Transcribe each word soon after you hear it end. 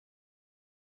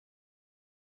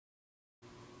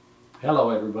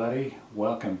Hello everybody,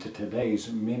 welcome to today's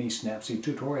mini Snapseed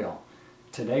tutorial.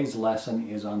 Today's lesson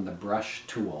is on the brush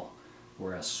tool,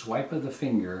 where a swipe of the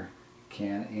finger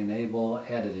can enable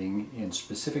editing in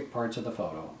specific parts of the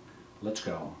photo. Let's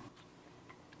go.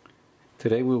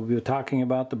 Today we'll be talking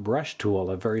about the brush tool,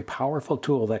 a very powerful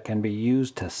tool that can be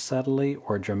used to subtly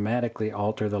or dramatically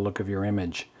alter the look of your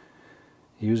image.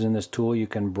 Using this tool you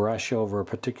can brush over a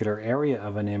particular area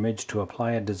of an image to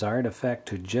apply a desired effect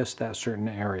to just that certain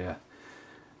area.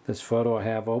 This photo I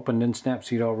have opened in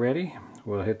Snapseed already.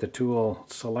 We'll hit the tool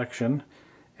selection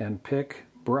and pick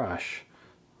brush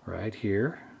right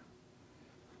here,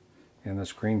 and the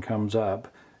screen comes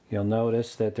up. You'll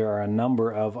notice that there are a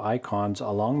number of icons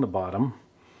along the bottom,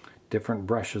 different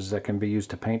brushes that can be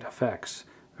used to paint effects.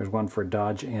 There's one for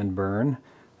dodge and burn.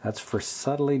 That's for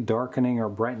subtly darkening or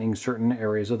brightening certain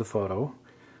areas of the photo.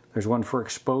 There's one for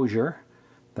exposure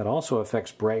that also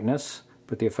affects brightness,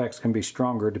 but the effects can be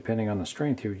stronger depending on the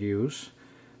strength you use.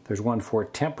 There's one for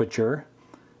temperature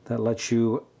that lets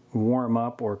you warm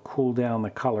up or cool down the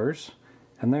colors.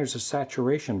 And there's a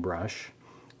saturation brush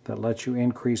that lets you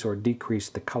increase or decrease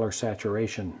the color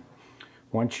saturation.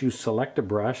 Once you select a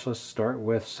brush, let's start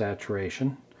with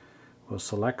saturation. We'll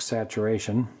select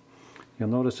saturation. You'll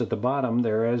notice at the bottom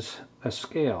there is a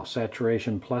scale,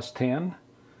 saturation +10.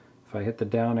 If I hit the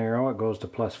down arrow, it goes to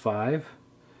 +5.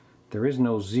 There is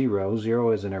no 0.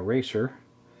 0 is an eraser.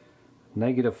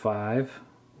 -5,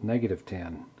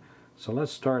 -10. So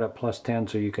let's start at +10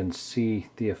 so you can see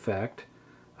the effect.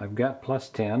 I've got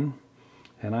 +10,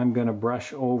 and I'm going to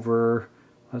brush over,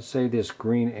 let's say, this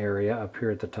green area up here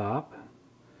at the top.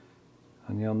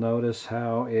 And you'll notice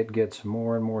how it gets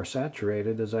more and more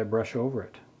saturated as I brush over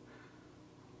it.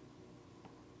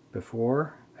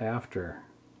 Before, after,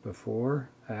 before,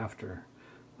 after.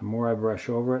 The more I brush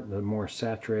over it, the more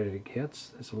saturated it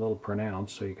gets. It's a little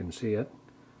pronounced so you can see it.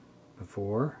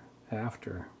 Before,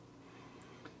 after.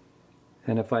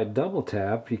 And if I double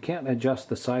tap, you can't adjust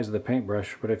the size of the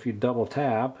paintbrush, but if you double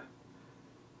tap,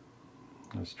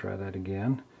 let's try that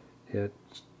again, it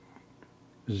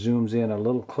zooms in a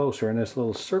little closer, and this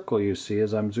little circle you see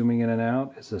as I'm zooming in and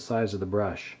out is the size of the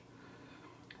brush.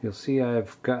 You'll see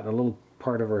I've got a little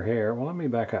part of her hair. Well, let me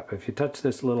back up. If you touch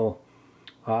this little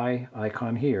eye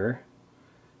icon here,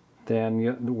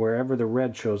 then wherever the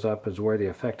red shows up is where the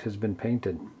effect has been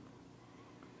painted.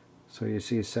 So you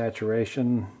see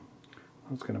saturation.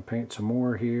 I'm just going to paint some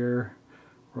more here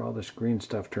where all this green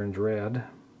stuff turns red.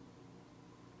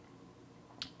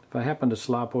 If I happen to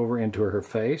slop over into her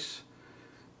face,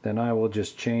 then I will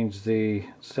just change the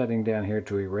setting down here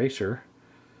to eraser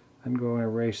and go and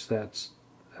erase that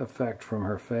effect from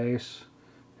her face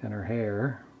and her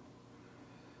hair.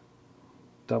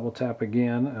 Double tap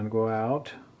again and go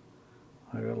out.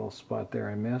 I got a little spot there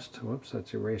I missed. Whoops,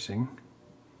 that's erasing.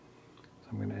 So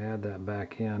I'm going to add that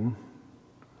back in.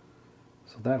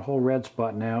 So that whole red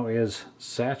spot now is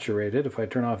saturated. If I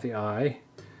turn off the eye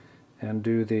and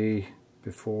do the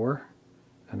before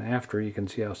and after, you can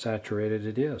see how saturated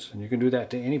it is. And you can do that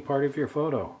to any part of your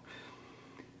photo.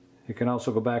 You can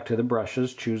also go back to the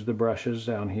brushes, choose the brushes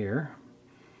down here.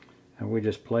 And we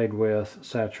just played with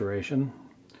saturation.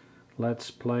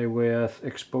 Let's play with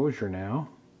exposure now.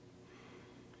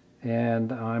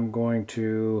 And I'm going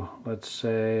to, let's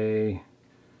say,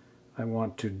 I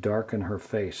want to darken her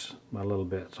face a little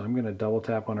bit. So I'm going to double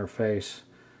tap on her face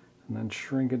and then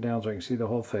shrink it down so I can see the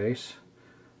whole face.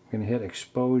 I'm going to hit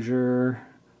exposure.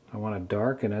 I want to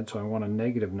darken it, so I want a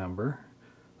negative number.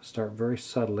 Start very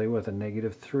subtly with a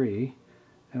 -3,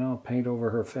 and I'll paint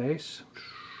over her face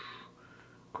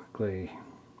quickly.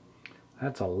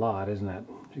 That's a lot, isn't it?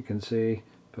 You can see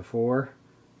before,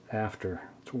 after.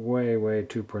 It's way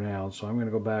too pronounced, so I'm going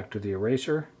to go back to the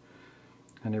eraser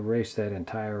and erase that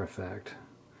entire effect.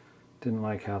 Didn't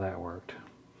like how that worked.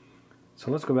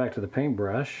 So let's go back to the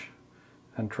paintbrush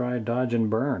and try dodge and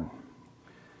burn.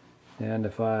 And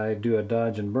if I do a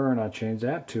dodge and burn, I'll change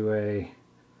that to a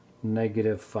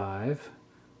 -5,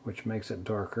 which makes it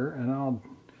darker, and I'll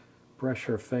brush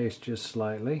her face just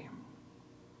slightly.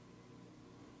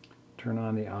 Turn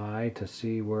on the eye to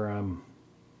see where I'm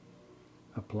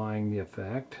applying the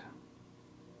effect.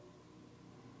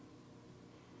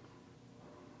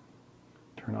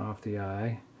 Turn off the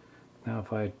eye. Now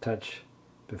if I touch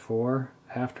before,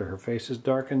 after, her face is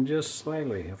darkened just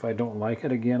slightly. If I don't like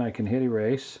it, again, I can hit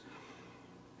erase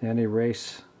and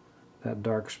erase that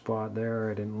dark spot there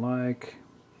I didn't like.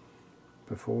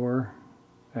 Before,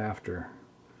 after.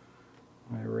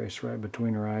 I erase right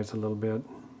between her eyes a little bit.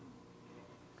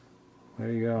 There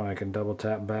you go. I can double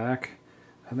tap back,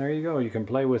 and there you go. You can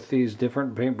play with these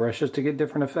different paint brushes to get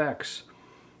different effects.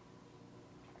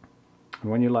 And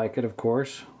when you like it, of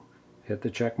course, hit the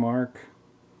check mark,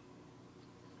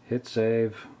 hit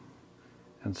save,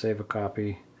 and save a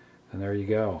copy, and there you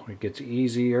go. It gets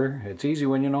easier. It's easy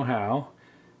when you know how.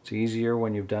 It's easier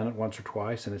when you've done it once or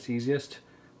twice, and it's easiest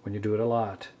when you do it a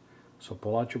lot. So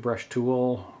pull out your brush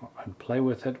tool and play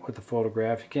with it with the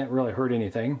photograph. You can't really hurt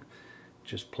anything.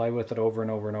 Just play with it over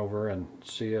and over and over and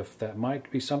see if that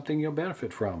might be something you'll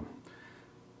benefit from.